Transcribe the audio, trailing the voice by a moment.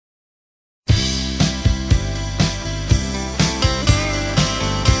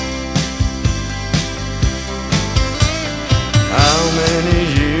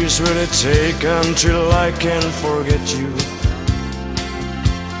years will it take until I can forget you?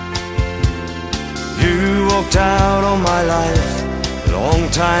 You walked out on my life a long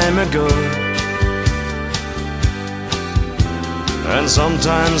time ago, and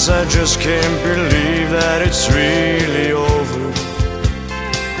sometimes I just can't believe that it's really over.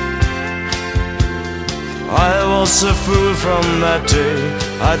 I was a fool from that day,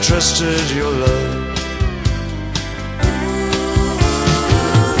 I trusted your love.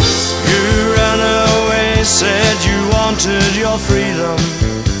 You ran away, said you wanted your freedom.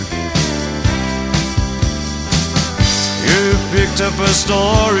 You picked up a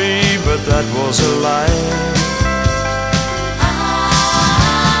story, but that was a lie.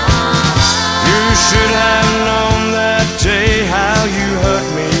 You should have known that day how you hurt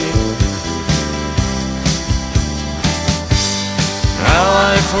me. Now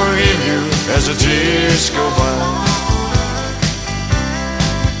I forgive you as the tears go by.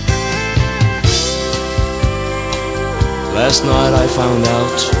 Last night I found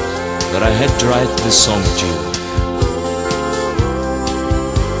out that I had to write this song to you,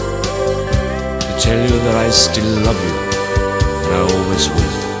 to tell you that I still love you, and I always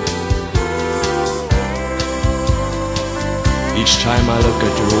will. Each time I look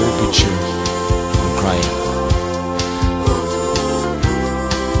at your old picture, I'm crying.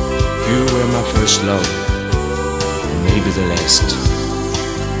 You were my first love, and maybe the last.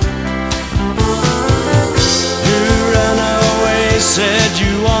 You ran away, said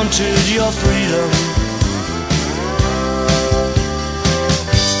you wanted your freedom.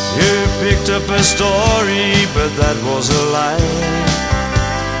 You picked up a story, but that was a lie.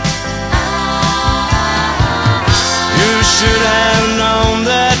 You should have known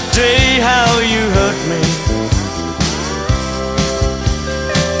that day how you hurt me.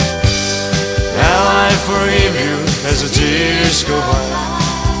 Now I forgive you as the tears go by.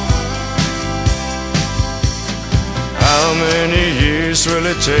 How many years will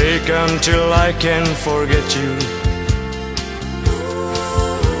it take until I can forget you?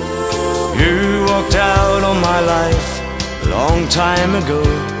 You walked out on my life a long time ago,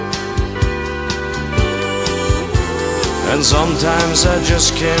 and sometimes I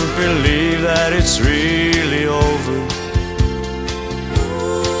just can't believe that it's really over.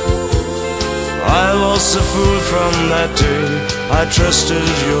 I was a fool from that day, I trusted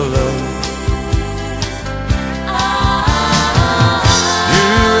your love.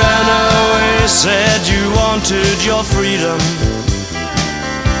 You ran away, said you wanted your freedom.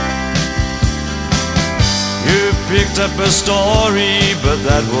 You picked up a story, but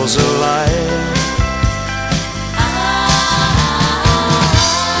that was a lie.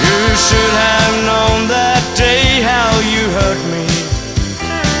 You should have known that day how you hurt me.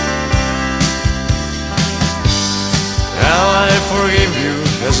 Now I forgive you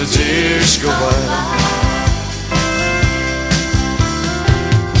as the tears go by.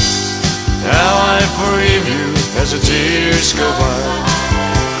 Now I forgive you as the tears go by.